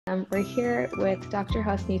We're here with Dr.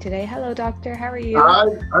 Hosny today. Hello, doctor. How are you? Hi,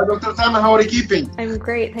 Dr. Salma. How are you keeping? I'm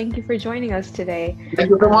great. Thank you for joining us today. Thank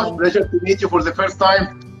you so much. Pleasure to meet you for the first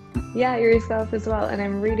time. Yeah, yourself as well. And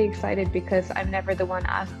I'm really excited because I'm never the one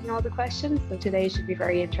asking all the questions. So today should be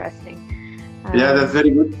very interesting. Yeah, that's very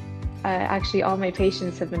good. Actually, all my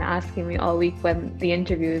patients have been asking me all week when the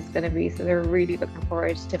interview is going to be. So they're really looking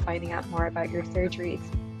forward to finding out more about your surgeries.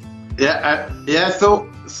 Yeah.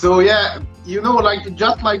 So yeah, you know,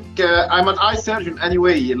 I'm an eye surgeon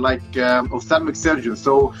anyway, ophthalmic surgeon.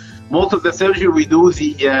 So most of the surgery we do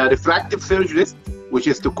the refractive surgeries, which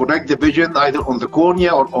is to correct the vision either on the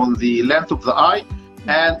cornea or on the lens of the eye,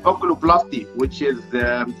 and oculoplasty, which is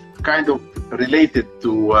kind of related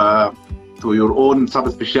to your own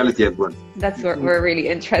subspecialty as well. That's what we're really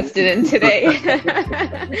interested in today.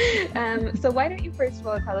 So why don't you first of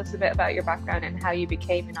all tell us a bit about your background and how you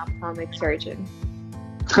became an ophthalmic surgeon?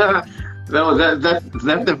 No,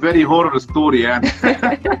 that's a very horror story. And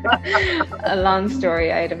a long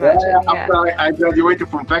story, I'd imagine. After I graduated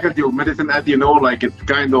from Faculty of Medicine, as you know, it's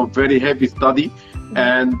kind of very heavy study.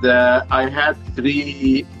 And I had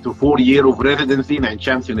 3 to 4 years of residency in Ain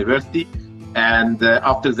Shams University. And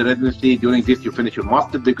after the residency, during this, you finish your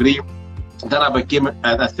master's degree. Then I became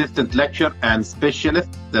an assistant lecturer and specialist.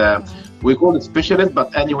 We call it specialist,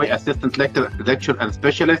 but anyway, assistant lecturer and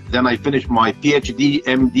specialist. Then I finished my PhD,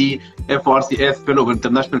 MD, FRCS, Fellow of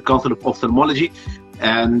International Council of Ophthalmology,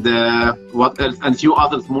 and what else? And few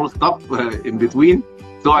other small stuff in between.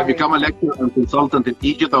 So I became a lecturer and consultant in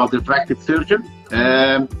Egypt. I was a refractive surgeon.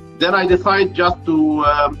 Then I decided just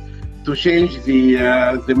to change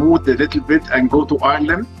the mood a little bit and go to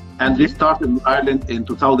Ireland, and restarted in Ireland in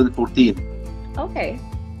 2014. Okay,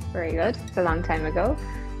 very good. It's a long time ago.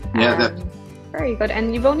 Yeah, very good.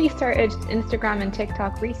 And you've only started Instagram and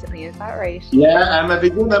TikTok recently, is that right? Yeah, I'm a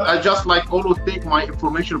beginner. I just always take my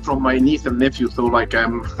information from my niece and nephew, so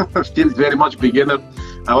I'm still very much beginner.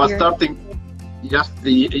 I was starting just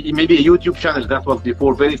maybe a YouTube channel. That was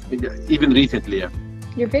before, even recently. Yeah.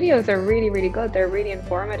 Your videos are really, really good. They're really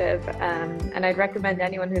informative, and I'd recommend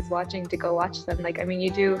anyone who's watching to go watch them.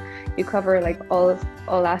 You cover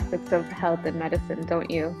all aspects of health and medicine,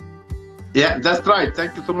 don't you? Yeah, that's right.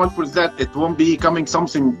 Thank you so much for that. It won't be coming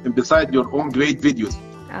something beside your own great videos.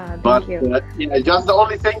 Thank you. Just the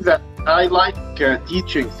only thing that I like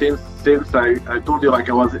teaching since I told you I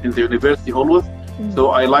was in the university always.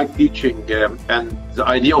 So I like teaching and the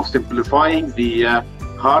idea of simplifying the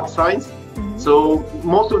hard science. So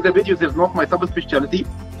most of the videos is not my subspecialty,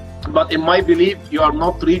 but in my belief, you are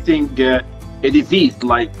not treating a disease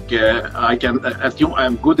I can assume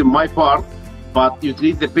I'm good in my part, but you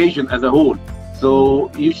treat the patient as a whole. So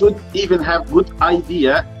you should even have good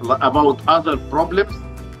idea about other problems,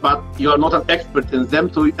 but you are not an expert in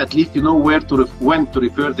them. So at least you know when to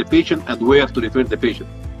refer the patient and where to refer the patient.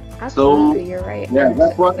 Absolutely, you're right. Yeah,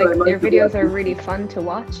 that's what I like. Your videos are really fun to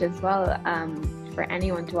watch as well. For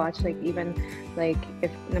anyone to watch,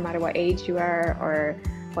 if no matter what age you are or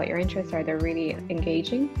what your interests are, they're really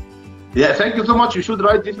engaging. Yeah, thank you so much. You should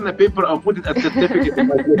write this in a paper. I'll put it as a certificate in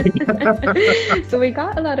my clinic. So we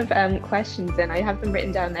got a lot of questions in. I have them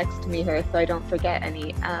written down next to me here so I don't forget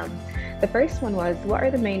any. The first one was, what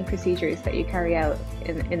are the main procedures that you carry out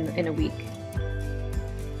in a week?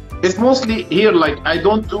 It's mostly here, I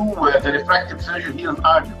don't do the refractive surgery here in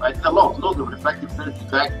Ireland. I did a lot of refractive surgery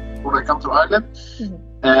back before I come to Ireland.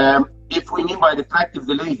 If we mean by refractive,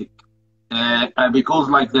 the LASIK. Because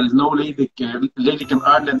there is no LASIK, LASIK in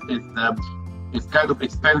Ireland is kind of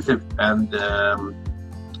expensive, and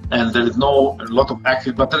there is no a lot of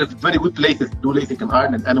access. But there is very good places to do LASIK in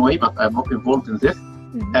Ireland anyway. But I'm not involved in this.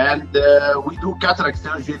 And we do cataract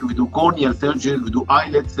surgery, we do corneal surgery, we do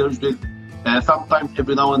eyelid surgery. Sometimes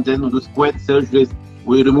every now and then we do squid surgeries.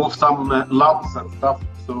 We remove some lumps and stuff.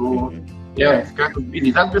 So yeah, it's kind of busy.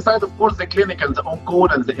 That's besides, of course, the clinic and the on-call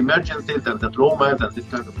and the emergencies and the traumas and this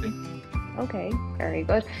kind of thing. Okay, very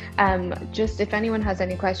good. Just if anyone has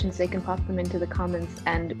any questions, they can pop them into the comments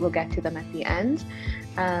and we'll get to them at the end.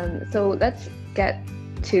 So let's get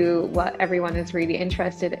to what everyone is really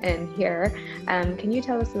interested in here. Can you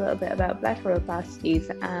tell us a little bit about blepharoplasties?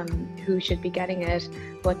 Who should be getting it?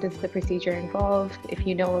 What does the procedure involve? If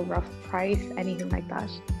you know a rough price, anything like that.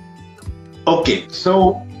 Okay,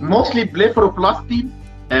 so mostly blepharoplasty,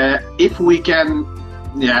 if we can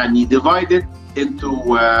divide it into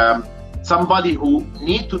somebody who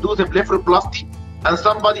need to do the blepharoplasty and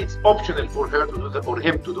somebody it's optional for her to do or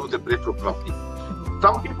him to do the blepharoplasty.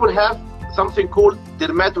 Some people have something called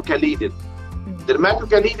dermatochalasis.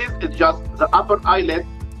 Dermatochalasis is just the upper eyelid.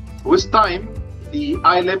 With time, the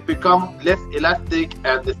eyelid become less elastic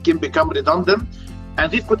and the skin become redundant,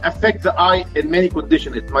 and this could affect the eye in many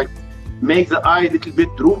conditions. It might make the eye a little bit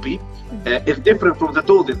droopy. It's different from the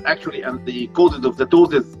ptosis actually, and the causes of the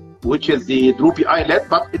ptosis, which is the droopy eyelid,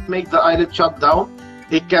 but it makes the eyelid shut down.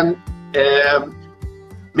 It can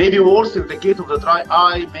maybe worse in the case of the dry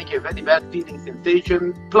eye, make a very bad feeling sensation,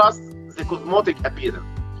 plus the cosmetic appearance.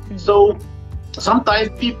 So sometimes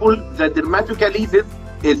people, the dermatochalasis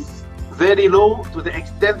is very low to the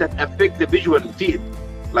extent that affect the visual field.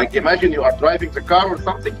 Like imagine you are driving the car or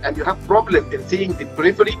something and you have problem in seeing the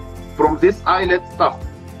periphery from this eyelid stuff.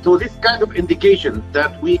 So this kind of indication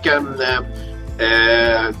that we can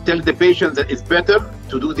tell the patient that it's better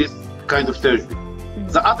to do this kind of surgery.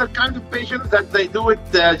 The other kind of patients that they do it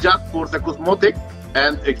just for the cosmetic,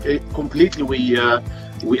 and completely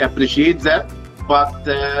we appreciate that, but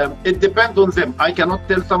it depends on them. I cannot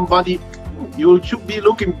tell somebody you should be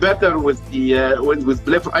looking better with the with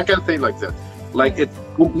blepharoplasty. I can say like that. Like it's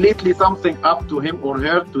completely something up to him or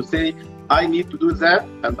her to say, I need to do that,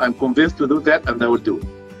 and I'm convinced to do that, and I will do it.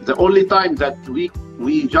 The only time that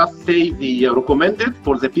we just say the recommended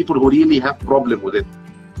for the people who really have problem with it.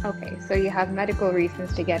 Okay, so you have medical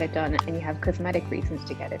reasons to get it done and you have cosmetic reasons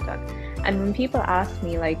to get it done. And when people ask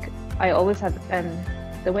me, like, I always have,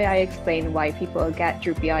 the way I explain why people get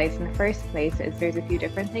droopy eyes in the first place is there's a few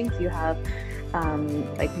different things. You have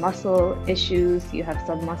like muscle issues, you have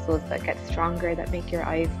some muscles that get stronger that make your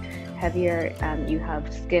eyes heavier, you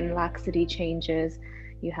have skin laxity changes,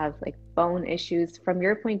 you have like bone issues. From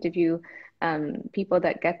your point of view, people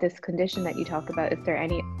that get this condition that you talk about, is there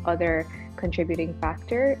any other contributing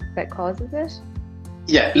factor that causes it?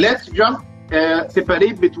 Yeah, let's just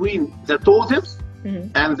separate between the ptosis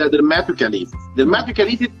and the dermatochalasis.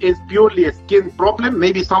 Dermatochalasis is purely a skin problem,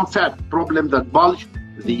 maybe some fat problem that bulge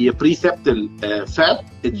the preseptal fat.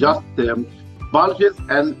 It just bulges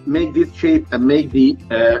and make this shape and make the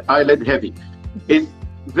eyelid heavy. It's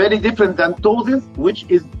very different than ptosis, which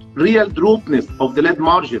is real droopness of the lid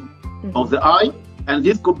margin of the eye, and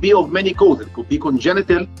this could be of many causes. It could be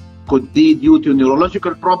congenital, could be due to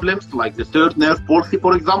neurological problems like the third nerve palsy,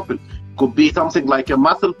 for example. Could be something like a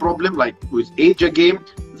muscle problem, like with age again,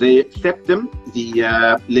 the septum, the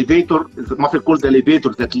levator, the muscle called the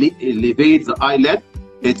levator that elevates the eyelid,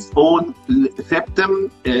 its own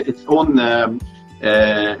septum, its own,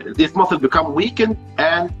 this muscle become weakened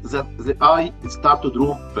and the eye start to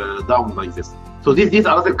droop down like this. So these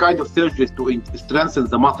are other kind of surgeries to strengthen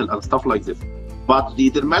the muscle and stuff like this. But the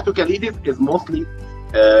dermatochalasis is mostly,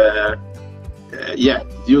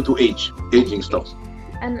 due to aging stuff.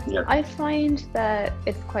 And I find that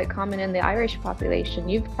it's quite common in the Irish population.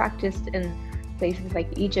 You've practiced in places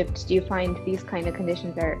like Egypt. Do you find these kind of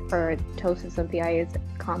conditions or ptosis of the eye is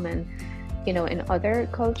common, you know, in other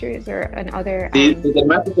cultures or in other? The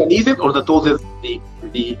dermatochalasis or the ptosis,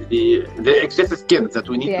 the excess skin that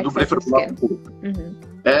we need to do blepharoplasty.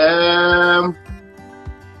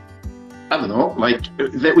 I don't know, like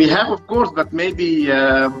that we have, of course, but maybe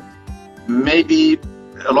a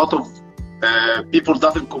lot of people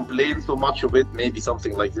doesn't complain so much of it. Maybe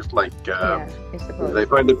something like this, like they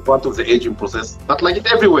find it part of the aging process. But like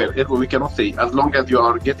it's everywhere. We cannot say. As long as you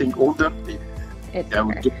are getting older, it's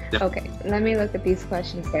okay. Let me look at these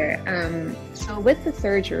questions there. So with the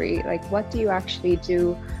surgery, like what do you actually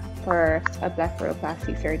do for a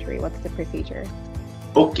blepharoplasty surgery? What's the procedure?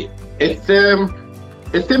 Okay, it's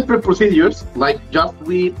simple procedures. Like just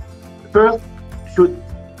we first should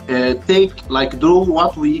draw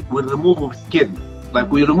what we will remove of skin.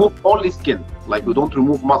 Like we remove only skin. Like we don't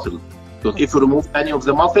remove muscle. Because if you remove any of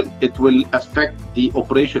the muscle, it will affect the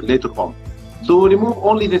operation later on. So we remove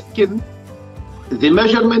only the skin. The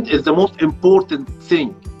measurement is the most important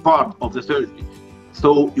part of the surgery.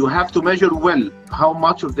 So you have to measure well how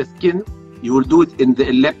much of the skin. You will do it in the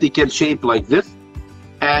elliptical shape like this,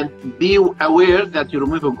 and be aware that you're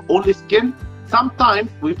removing only skin. Sometimes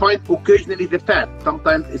we find occasionally the fat.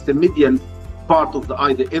 Sometimes it's the medial part of the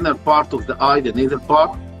eye, the inner part of the eye, the nasal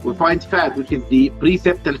part. We find fat, which is the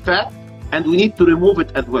preseptal fat, and we need to remove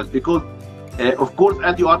it as well because, of course,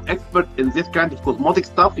 as you are expert in this kind of cosmetic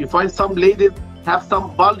stuff, you find some ladies have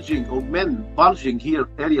some bulging or men bulging here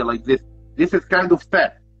area like this. This is kind of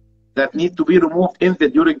fat that needs to be removed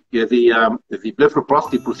during the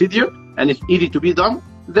blepharoplasty procedure, and it's easy to be done.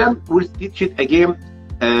 Then we'll stitch it again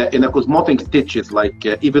in a cosmetic stitches, like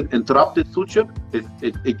even interrupted suture.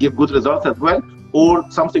 It gives good results as well, or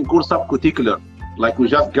something called subcuticular, like we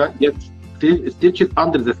just get stitches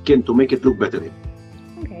under the skin to make it look better.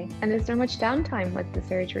 Okay, and is there much downtime with the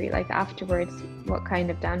surgery? Like afterwards, what kind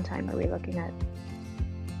of downtime are we looking at?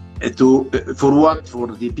 For what? For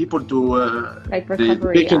the people to like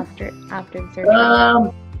recovery after the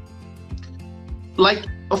surgery. like,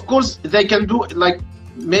 of course, they can do like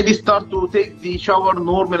maybe start to take the shower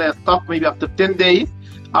normal and stuff. Maybe after 10 days,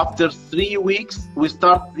 after 3 weeks, we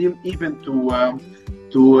start them even to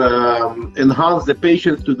enhance the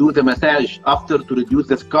patients to do the massage after to reduce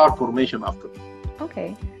the scar formation after.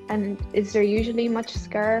 Okay. And is there usually much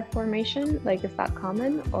scar formation? Like, is that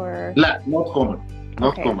common or? Not common.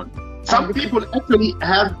 Not Okay. common. Some people actually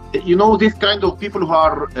have, you know, this kind of people who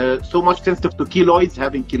are so much sensitive to keloids,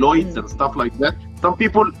 having keloids and stuff like that. Some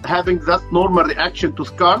people having that normal reaction to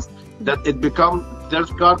scars that their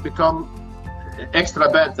scar become extra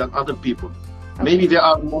bad than other people. Okay. Maybe there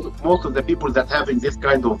are most of the people that having this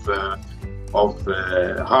kind of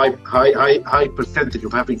high percentage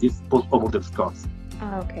of having these post-operative scars.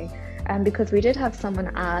 Okay. Because we did have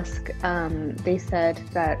someone ask, they said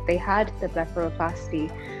that they had the blepharoplasty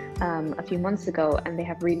a few months ago and they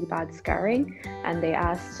have really bad scarring, and they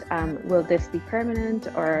asked, will this be permanent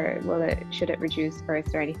or should it reduce, or is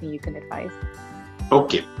there anything you can advise?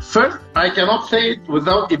 Okay, first, I cannot say it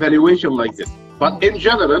without evaluation like this, but in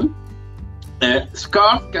general,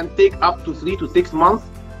 scars can take up to 3 to 6 months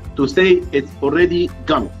to say it's already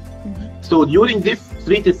gone. Mm-hmm. So during this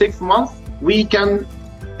 3 to 6 months, we can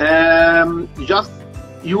just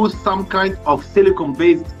use some kind of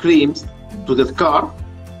silicone-based creams to the scar,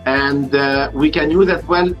 and we can use as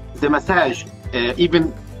well the massage,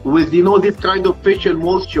 even with, you know, this kind of facial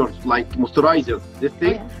moistures like moisturizers. This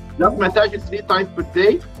thing, just massage it 3 times per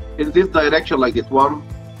day in this direction, like this 1,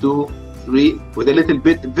 2, 3, with a little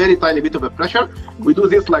bit, very tiny bit of a pressure. We do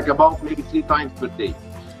this like about maybe 3 times per day.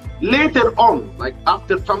 Later on, like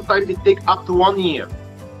after sometimes it takes up to 1 year.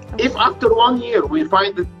 If after 1 year we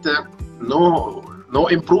find that no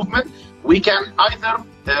improvement, we can either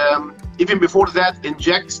even before that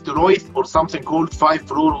inject steroids or something called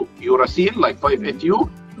 5-fluorouracil, like 5-FU,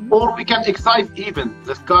 or we can excise even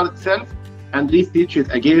the scar itself and restitch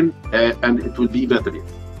it again, and it will be better.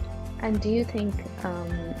 And do you think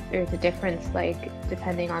there's a difference, like,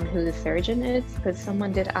 depending on who the surgeon is? Because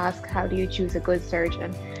someone did ask, how do you choose a good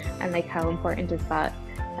surgeon, and like how important is that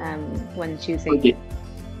when choosing? Okay.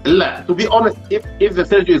 To be honest, if the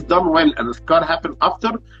surgery is done well and the scar happens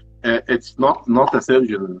after, it's not a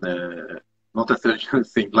surgeon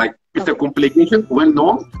thing. Like, it's a complication well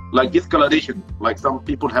known, like discoloration. Like some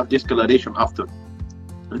people have discoloration after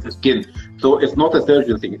the skin, so it's not a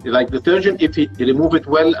surgeon thing. Like the surgeon, if he remove it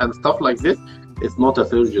well and stuff like this, it's not a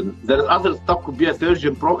surgeon. There is other stuff could be a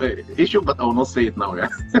surgeon issue, but I will not say it now. Yeah.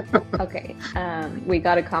 Okay. We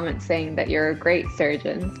got a comment saying that you're a great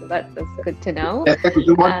surgeon, so that's good to know. Thank you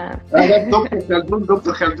so much. Dr. Khaldoun.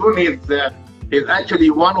 Dr. Khaldoun is actually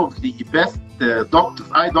one of the best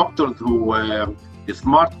eye doctors who is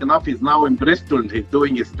smart enough. He's now in Bristol. He's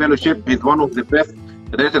doing his fellowship. He's one of the best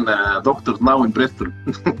retina doctors now in Bristol.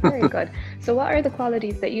 Very good. So what are the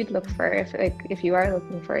qualities that you'd look for if you are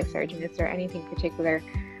looking for a surgeon? Is there anything particular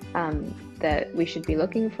that we should be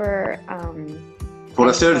looking for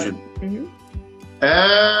a surgeon? Mm-hmm.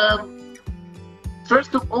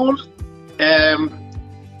 First of all,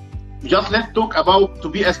 just let's talk about, to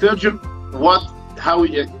be a surgeon,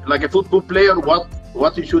 like a football player,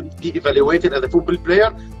 what you should be evaluated as a football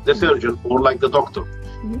player, the surgeon, or like the doctor.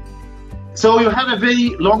 Mm-hmm. So you have a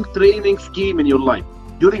very long training scheme in your life.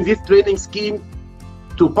 During this training scheme,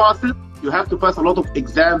 to pass it, you have to pass a lot of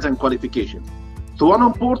exams and qualifications. So one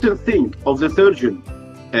important thing of the surgeon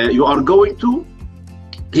you are going to,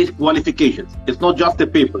 his qualifications. It's not just a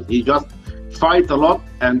paper. He just fights a lot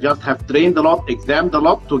and just have trained a lot, examined a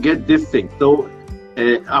lot to get this thing. So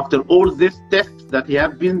after all these tests that he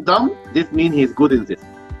have been done, this means he's good in this.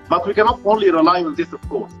 But we cannot only rely on this, of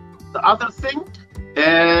course. The other thing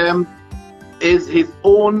is his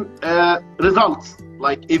own results.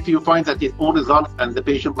 Like if you find that his own results and the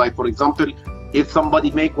patient, like for example, if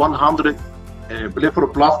somebody make 100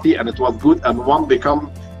 blepharoplasty and it was good and one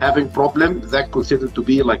become having problem, that considered to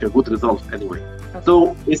be like a good result anyway. Okay.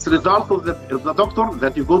 So it's the result of the doctor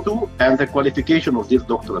that you go to and the qualification of this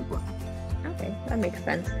doctor as well. Okay, that makes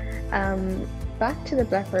sense. Back to the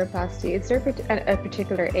blepharoplasty, is there a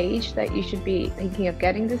particular age that you should be thinking of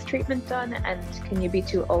getting this treatment done, and can you be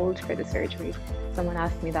too old for the surgery? Someone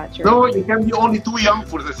asked me that. No, you can be only too young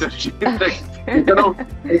for the surgery. You know,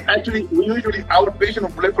 actually, we usually our patient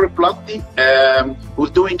of blepharoplasty who's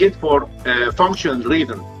doing it for functional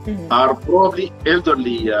reasons are probably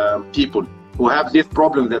elderly people who have this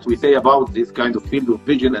problem that we say about this kind of field of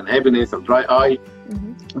vision and heaviness and dry eye.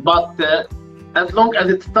 But as long as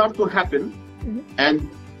it starts to happen, and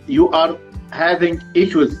you are having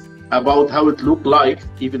issues about how it look like,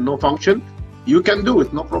 even no function, you can do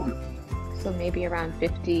it, no problem. So maybe around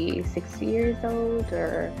 50, 60 years old,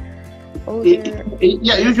 or? older?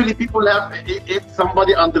 Yeah, usually people have, if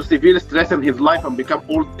somebody under severe stress in his life and become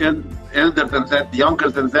elder than that, younger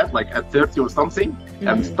than that, like at 30 or something,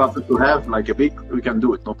 and started to have like a big, we can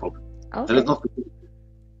do it, no problem. Okay. There is not.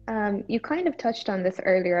 You kind of touched on this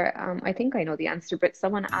earlier. I think I know the answer, but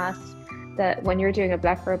someone asked that when you're doing a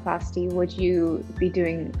blepharoplasty, would you be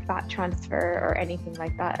doing fat transfer or anything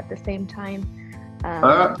like that at the same time?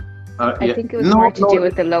 I think it was more to do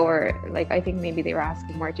with the lower, like I think maybe they were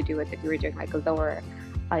asking more to do with if you were doing like a lower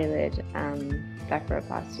eyelid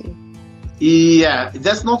blepharoplasty. Yeah,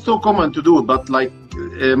 that's not so common to do, but like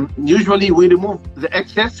usually we remove the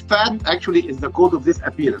excess fat. Actually, is the cause of this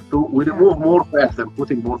appearance. So we remove more fat than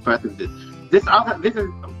putting more fat in this. This is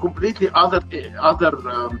completely other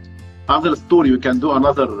story. We can do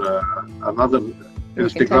another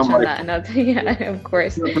Instagram. Yeah, of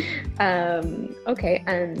course. Okay,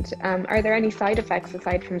 and are there any side effects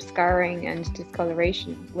aside from scarring and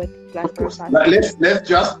discoloration with blepharoplasty? Let's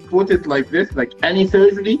just put it like this: like any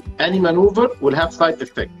surgery, any maneuver will have side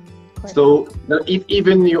effects. So if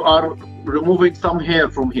even you are removing some hair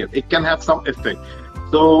from here, it can have some effect.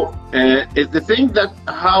 So it's the thing that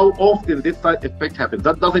how often this side effect happens.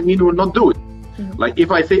 That doesn't mean we will not do it. Like if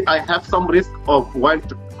I say I have some risk of while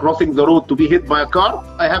crossing the road to be hit by a car,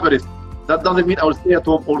 I have a risk. That doesn't mean I will stay at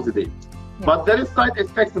home all the day. Yeah. But there is side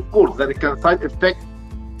effects, of course. There can side effect.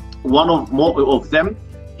 One of more of them,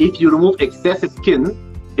 if you remove excessive skin,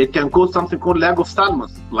 it can cause something called lag of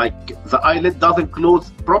thalamus, like the eyelid doesn't close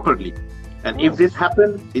properly. And if this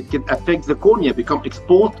happens, it can affect the cornea, become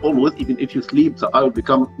exposed always. Even if you sleep, the eye will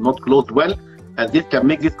become not closed well. And this can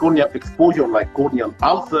make this corneal exposure like corneal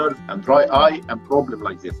ulcers and dry eye and problem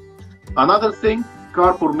like this. Another thing,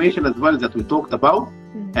 scar formation as well that we talked about,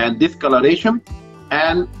 and discoloration.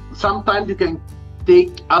 And sometimes you can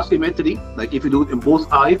take asymmetry, like if you do it in both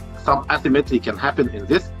eyes, some asymmetry can happen in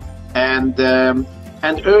this. And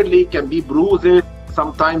early can be bruises.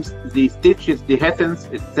 Sometimes the stitches, the essence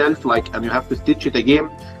itself, like, and you have to stitch it again.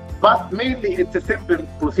 But mainly it's a simple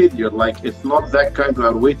procedure, like it's not that kind we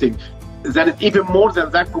are waiting. There is even more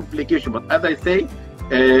than that complication. But as I say,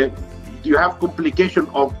 you have complication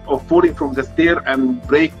of falling from the stair and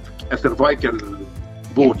break a cervical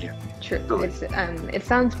bone here. True. It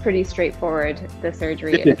sounds pretty straightforward, the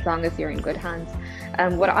surgery, as long as you're in good hands.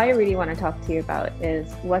 What I really want to talk to you about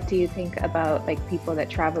is, what do you think about like people that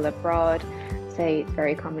travel abroad? Say it's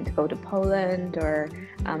very common to go to Poland or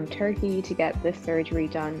Turkey to get this surgery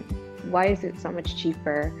done. Why is it so much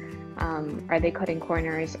cheaper? Are they cutting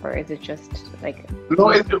corners, or is it just like...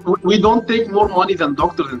 No, we don't take more money than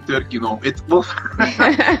doctors in Turkey, no. It's both.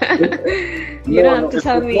 You don't have to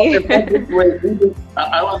tell me.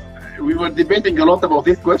 We were debating a lot about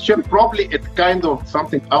this question. Probably it's kind of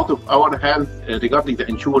something out of our hands regarding the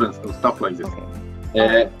insurance and stuff like this.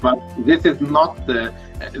 Okay. But this is not... the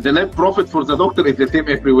net profit for the doctor is the same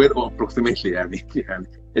everywhere, or approximately. I mean,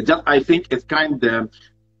 it just, I think it's kind of...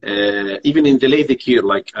 even in the LASIK here,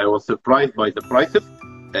 like I was surprised by the prices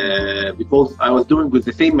because I was doing with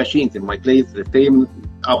the same machines in my place, the same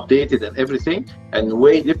updated and everything, and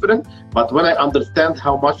way different. But when I understand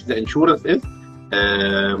how much the insurance is,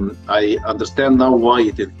 I understand now why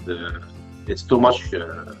it is. It's so much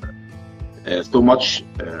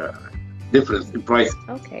difference in price.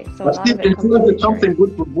 Okay, so but still, insurance is something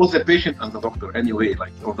good for both the patient and the doctor anyway.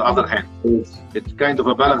 Like on the other hand, it's kind of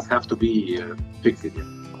a balance have to be fixed. Yeah.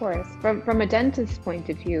 Of course, from a dentist's point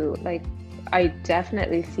of view, like I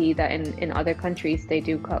definitely see that in other countries they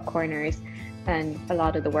do cut corners, and a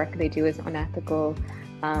lot of the work they do is unethical.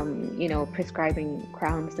 You know, prescribing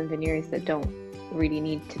crowns and veneers that don't really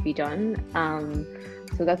need to be done.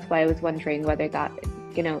 So that's why I was wondering whether that,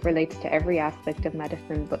 you know, relates to every aspect of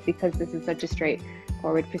medicine. But because this is such a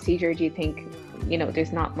straightforward procedure, do you think, you know,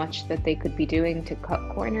 there's not much that they could be doing to cut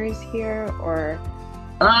corners here, or?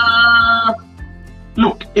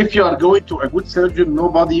 Look, if you are going to a good surgeon,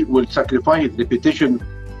 nobody will sacrifice his reputation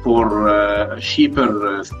for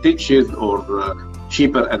cheaper stitches or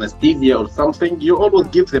cheaper anesthesia or something. You always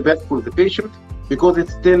give the best for the patient, because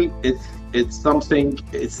it's still it's something,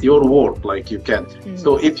 it's your work, like you can't.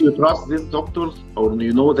 So if you trust this doctor, or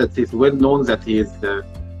you know that he's well known, that he is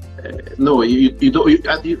no, you don't,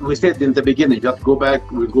 we said in the beginning, just we'll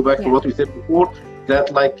go back to what we said before,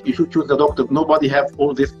 that like you should choose the doctor. Nobody have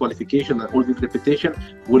all this qualification and all this reputation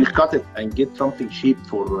will cut it and get something cheap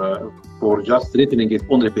for just threatening his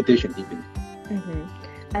own reputation even.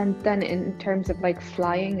 And then in terms of like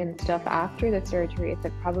flying and stuff after the surgery, is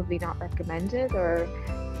it probably not recommended, or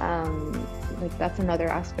like that's another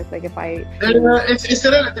aspect? Like if I... it's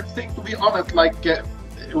a relative thing, to be honest. Like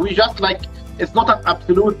we just like it's not an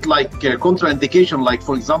absolute like contraindication. Like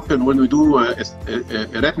for example, when we do a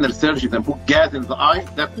retinal surgery and put gas in the eye,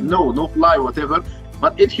 that no fly, whatever.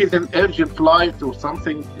 But if she's an urgent flight or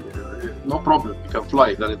something, no problem, you can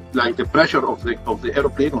fly. That is like the pressure of the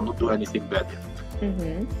airplane will not do anything bad.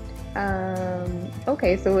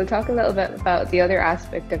 Okay, so we'll talk a little bit about the other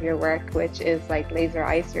aspect of your work, which is like laser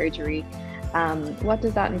eye surgery. What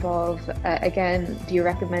does that involve? Again, do you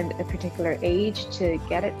recommend a particular age to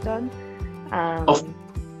get it done?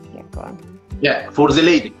 Yeah, go on. Yeah, for the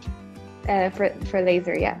lady. For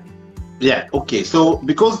laser, yeah. Yeah, okay. So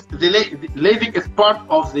because the LASIK is part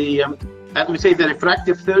of the, as we say, the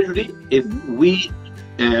refractive surgery, is we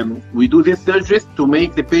do these surgeries to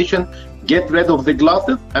make the patient get rid of the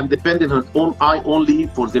glasses and depend on her own eye only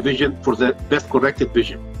for the vision, for the best corrected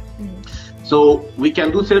vision. So we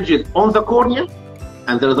can do surgeries on the cornea,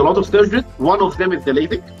 and there is a lot of surgeries. One of them is the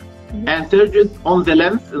LASIK, and surgeries on the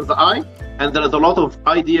lens in the eye, and there is a lot of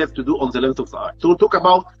ideas to do on the lens of the eye. So we'll talk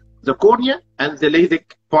about the cornea and the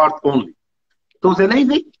LASIK part only. So the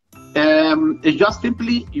LASIK is just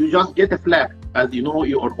simply, you just get a flap, as you know,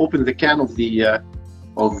 you open the can of the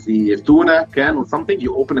tuna can or something,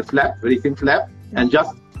 you open a flap, very thin flap, and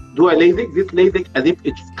just do a LASIK. This LASIK as if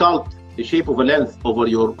it sculpts the shape of a lens over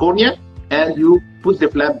your cornea, and you put the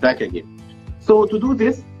flap back again. So to do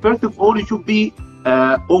this, first of all, you should be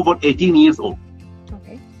over 18 years old.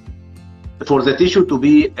 Okay. For the tissue to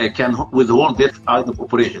be can withhold this kind of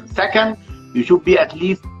operation. Second, you should be at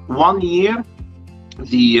least 1 year.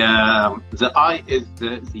 The eye is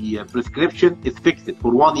the prescription is fixed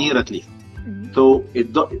for 1 year at least. So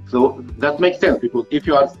that makes sense, because if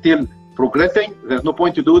you are still progressing, there's no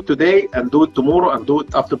point to do it today and do it tomorrow and do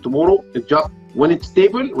it after tomorrow. It's just when it's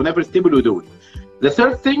stable, whenever it's stable, you do it. The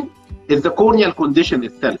third thing is the corneal condition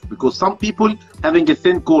itself, because some people having a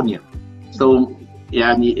thin cornea. So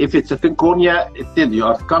if it's a thin cornea, still you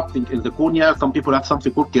are sculpting in the cornea. Some people have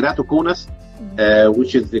something called keratoconus,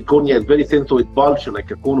 which is the cornea is very thin, so it bulges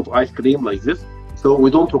like a cone of ice cream like this. So we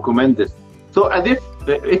don't recommend this. So as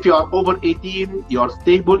if you are over 18, you are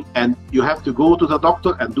stable, and you have to go to the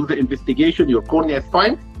doctor and do the investigation, your cornea is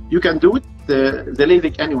fine, you can do it, the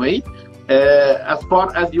LASIK anyway, as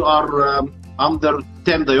far as you are under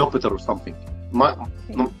 10 diopter or something,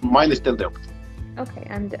 minus 10 diopter. Okay,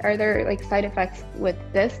 and are there like side effects with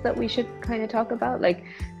this that we should kind of talk about, like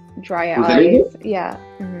dry with eyes? Yeah.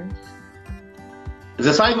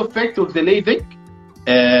 The side effect of the LASIK,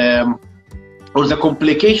 or the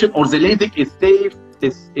complication, or the LASIK is safe,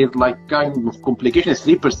 is like kind of complication is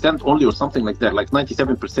 3% only or something like that, like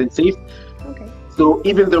 97% safe. Okay. So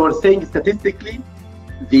even they were saying statistically,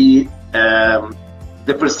 the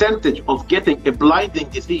percentage of getting a blinding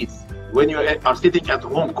disease when you are sitting at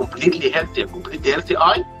home completely healthy, a completely healthy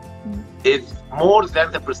eye, is more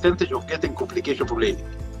than the percentage of getting complication from LASIK.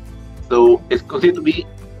 So it's considered to be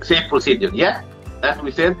safe procedure. Yeah, as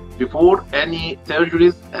we said before, any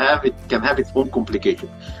surgeries can have its own complication.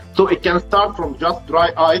 So it can start from just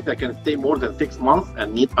dry eyes that can stay more than 6 months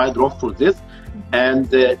and need eye drops for this,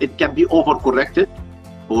 and it can be overcorrected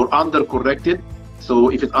or undercorrected. So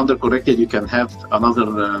if it's undercorrected, you can have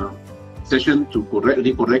another session to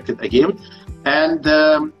recorrect it again. And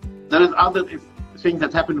there is other things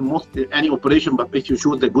that happen in most any operation, but if you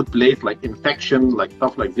choose a good place, like infection, like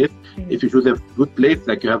stuff like this, if you choose a good place,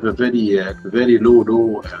 like you have a very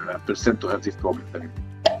low percent to have this problem.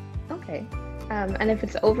 Okay. And if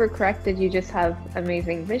it's overcorrected, you just have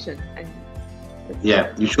amazing vision.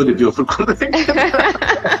 Yeah, you should if you're overcorrected.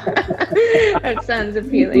 That sounds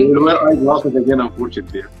appealing. You wear eyeglasses again,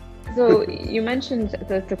 unfortunately. So you mentioned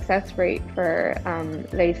the success rate for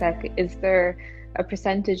LASIK. Is there a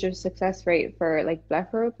percentage of success rate for like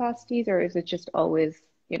blepharoplasties, or is it just always,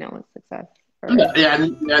 a success?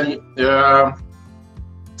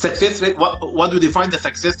 Success rate. What do you define the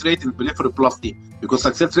success rate in blepharoplasty? Because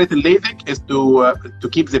success rate in LASIK is to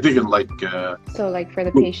keep the vision like. So like for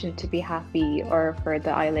the patient to be happy, or for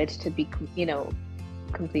the eyelid to be,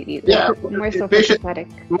 completely. More so cosmetic.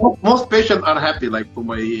 Most patients are happy, like from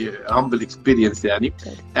my humble experience,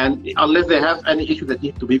 and unless they have any issue that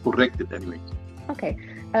need to be corrected anyway. Okay.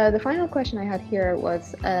 The final question I had here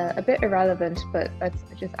was a bit irrelevant, but let's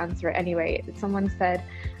just answer it anyway. Someone said,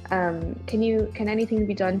 can anything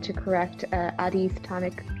be done to correct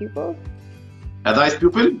adiaphanic pupil? Adized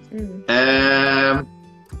pupil?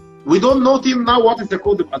 We don't know till now what is the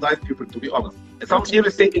cause of adized pupil, to be honest. Some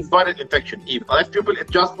people say it's viral infection. Even adized pupil,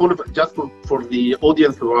 it's just for the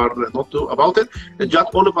audience who are not about it. It's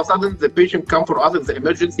just all of a sudden the patient come for us in the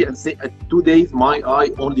emergency and say, at 2 days my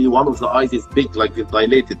eye, only one of the eyes is big, like it's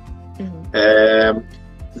dilated.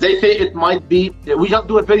 they say it might be, we just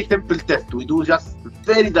do a very simple test. We do just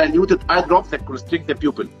very diluted eye drops that constrict the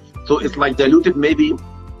pupil. So it's like diluted maybe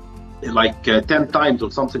like 10 times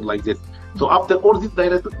or something like this. So after all these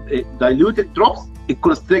diluted drops, it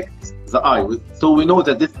constricts the eye. So we know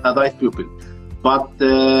that this is a nice pupil. But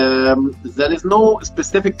there is no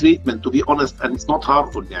specific treatment, to be honest, and it's not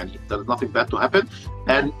harmful. Yani. There is nothing bad to happen.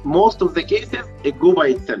 And most of the cases, it goes by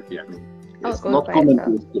itself. Yani. It's not common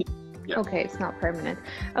to see. Yeah. Okay, it's not permanent.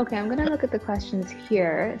 Okay, I'm going to look at the questions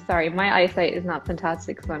here. Sorry, my eyesight is not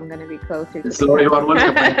fantastic, so I'm going to be closer to Sorry, you are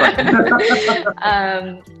welcome.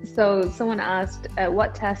 So someone asked,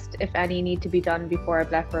 what tests, if any, need to be done before a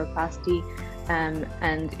blepharoplasty?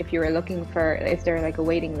 And if you were looking for, is there like a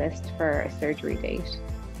waiting list for a surgery date?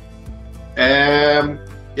 Yeah,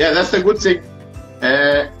 that's a good thing.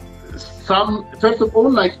 First of all,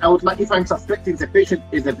 like I would like, if I'm suspecting the patient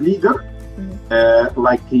is a bleeder,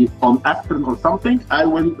 like he's on aspirin or something, I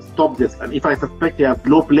will stop this. And if I suspect he has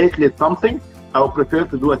low platelet something, I would prefer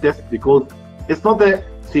to do a test because it's not a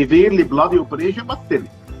severely bloody operation, but still,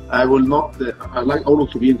 I will not. I like always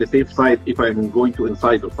to be in the safe side if I'm going to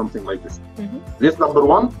incise or something like this. This number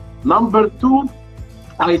one. Number two,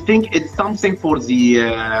 I think it's something for the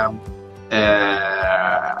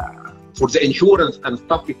insurance and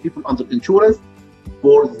stuff. If people under insurance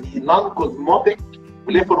for the non-cosmetic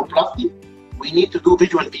blepharoplasty, we need to do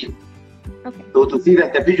visual field. Okay. So to see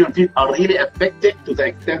that the visual field are really affected to the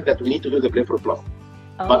extent that we need to do the blepharoplasty.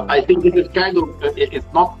 Oh, but I think this is kind of, it's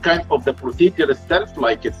not kind of the procedure itself,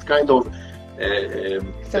 like it's kind of...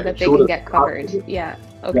 so that they can get covered. Yeah,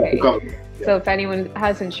 okay. Yeah. So if anyone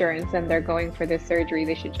has insurance and they're going for this surgery,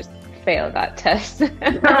 they should just fail that test. Okay.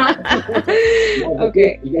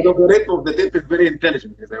 The operator of the test is very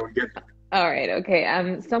intelligent, as I will get. All right,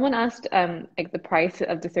 okay. Someone asked like the price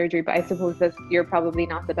of the surgery, but I suppose that you're probably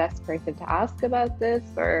not the best person to ask about this,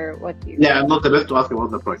 or what do you... Yeah, I'm not the best to ask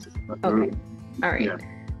about the prices. Okay, all right. Yeah.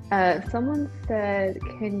 Someone said,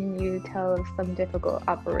 can you tell of some difficult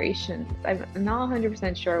operations? I'm not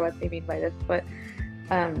 100% sure what they mean by this, but...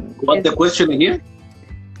 What's the question again?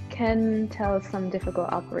 Can tell some difficult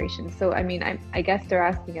operations. So, I mean, I guess they're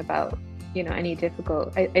asking about, you know, any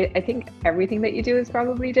difficult... I think everything that you do is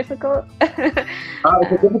probably difficult.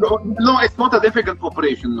 No, it's not a difficult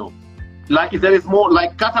operation, no. Like, there is more,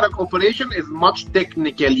 like cataract operation is much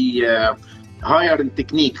technically higher in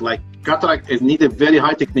technique. Like, cataract is needed very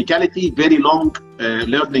high technicality, very long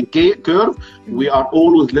learning curve. We are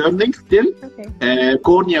always learning still. Okay.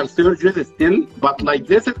 Corneal surgery still, but like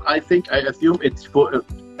this, I assume it's for,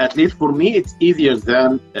 at least for me, it's easier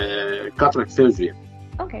than cataract surgery.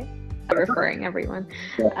 Okay. Referring everyone.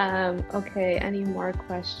 Yeah. Okay, any more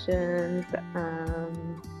questions?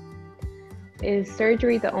 Is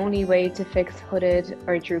surgery the only way to fix hooded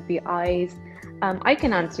or droopy eyes? I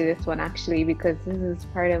can answer this one actually, because this is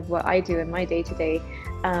part of what I do in my day-to-day.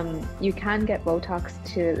 You can get Botox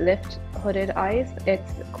to lift hooded eyes.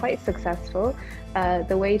 It's quite successful.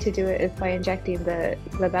 The way to do it is by injecting the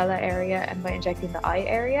glabella area and by injecting the eye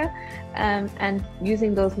area, and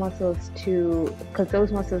using those muscles because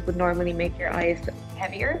those muscles would normally make your eyes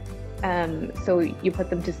heavier. So you put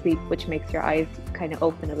them to sleep, which makes your eyes kind of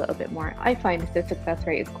open a little bit more. I find the success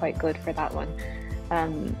rate is quite good for that one.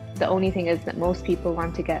 The only thing is that most people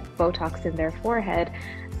want to get Botox in their forehead,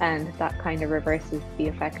 and that kind of reverses the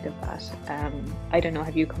effect of that. I don't know,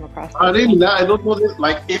 have you come across that? Really? No, I don't know this.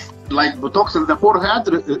 Like, if like Botox in the forehead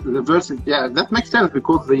reverses, yeah, that makes sense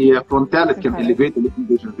because the frontalis can elevate a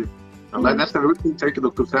little bit. Like, that's a really good trick,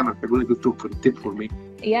 Dr. Sam. It's a really good tip for me.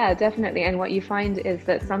 Yeah, definitely. And what you find is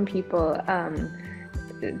that some people,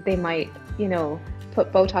 they might, you know,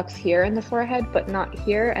 put Botox here in the forehead, but not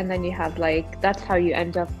here. And then you have like, that's how you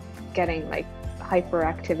end up getting like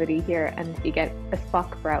hyperactivity here, and you get a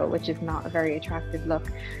Spock brow, which is not a very attractive look.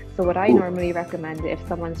 So what I normally recommend if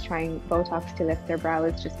someone's trying Botox to lift their brow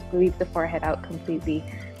is just leave the forehead out completely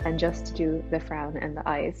and just do the frown and the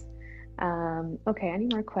eyes. Okay, any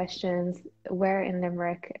more questions? Where in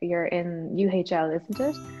Limerick? You're in UHL, isn't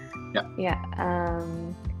it? Yeah. Yeah.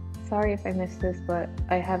 Sorry if I missed this, but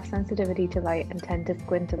I have sensitivity to light and tend to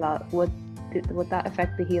squint a lot. Would that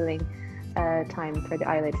affect the healing time for the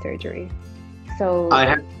eyelid surgery? So I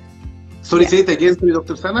have. Sorry, say it again,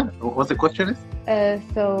 Dr. Sana. What the question is?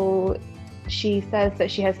 So she says that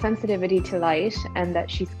she has sensitivity to light and that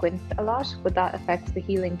she squints a lot. Would that affect the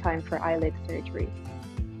healing time for eyelid surgery?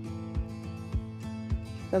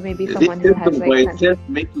 So maybe someone who has like... by itself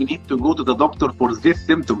make me need to go to the doctor for these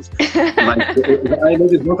symptoms. Like the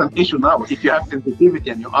eyelid is not an issue now. If you have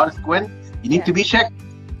sensitivity and you are squint, you need to be checked.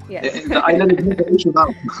 Yes. The eyelid is not an issue now.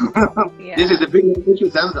 This is a bigger issue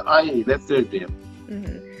than the eyelid surgery.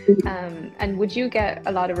 And would you get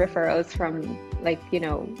a lot of referrals from, like, you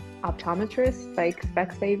know, optometrists, like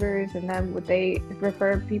Specsavers, and then would they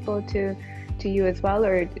refer people to you as well,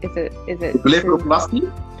 or is it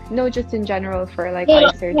Blepharoplasty? No, just in general for like Yeah,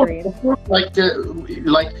 eye surgery. of course.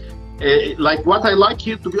 Like what I like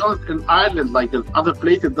here, to be honest, in Ireland, like the other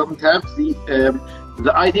places, doesn't have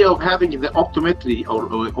the idea of having the optometry or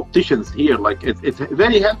opticians here. Like it's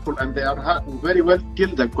very helpful, and they are very well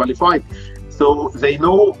skilled and qualified. So they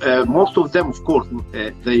know, most of them, of course,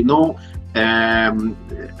 they know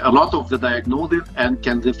a lot of the diagnosis and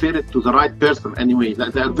can refer it to the right person anyway.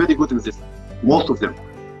 They are very good in this, most of them.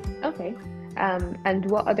 Okay. And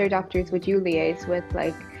what other doctors would you liaise with?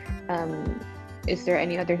 Like, is there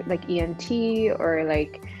any other, like ENT or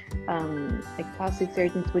like plastic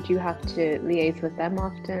surgeons? Would you have to liaise with them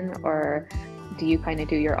often, or do you kind of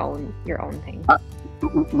do your own thing?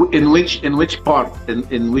 In which part?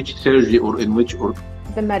 In which surgery, or in which, or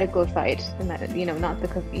the medical side? You know, not the,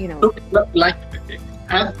 you know. Look, like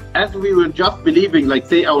as we were just believing, like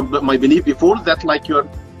say my belief before that, like you're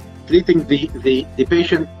treating the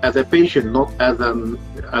patient as a patient, not as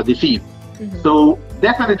a disease. So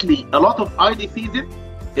definitely a lot of eye diseases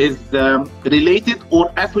is related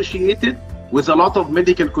or associated with a lot of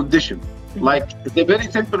medical conditions. Like the very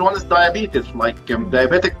simple one is diabetes. Like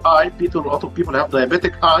diabetic eye, a lot of people have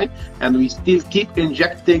diabetic eye, and we still keep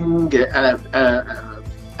injecting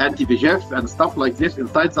anti-VEGF and stuff like this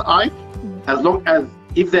inside the eye, as long as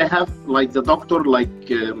if they have, like, the doctor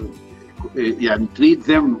treat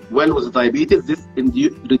them well with diabetes, this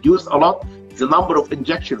reduce a lot the number of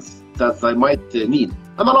injections that they might need.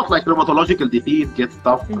 And a lot like rheumatological disease gets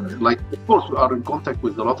stuff. Like, of course, we are in contact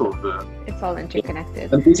with a lot of... it's all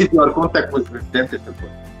interconnected. And basically, we are in contact with dentists as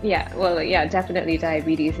well. Yeah, well, yeah, definitely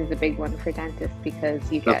diabetes is a big one for dentists, because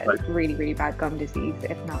you get really, really bad gum disease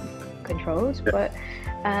if not controlled. Yeah. But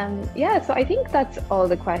yeah, so I think that's all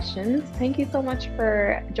the questions. Thank you so much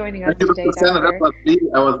for joining us today. That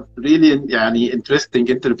was really interesting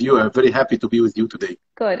interview. I'm very happy to be with you today.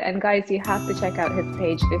 Good. And guys, you have to check out his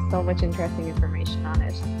page. There's so much interesting information on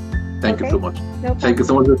it. Thank you so much. No problem. Thank you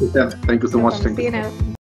so much, Dr. Thank you so much. See you now.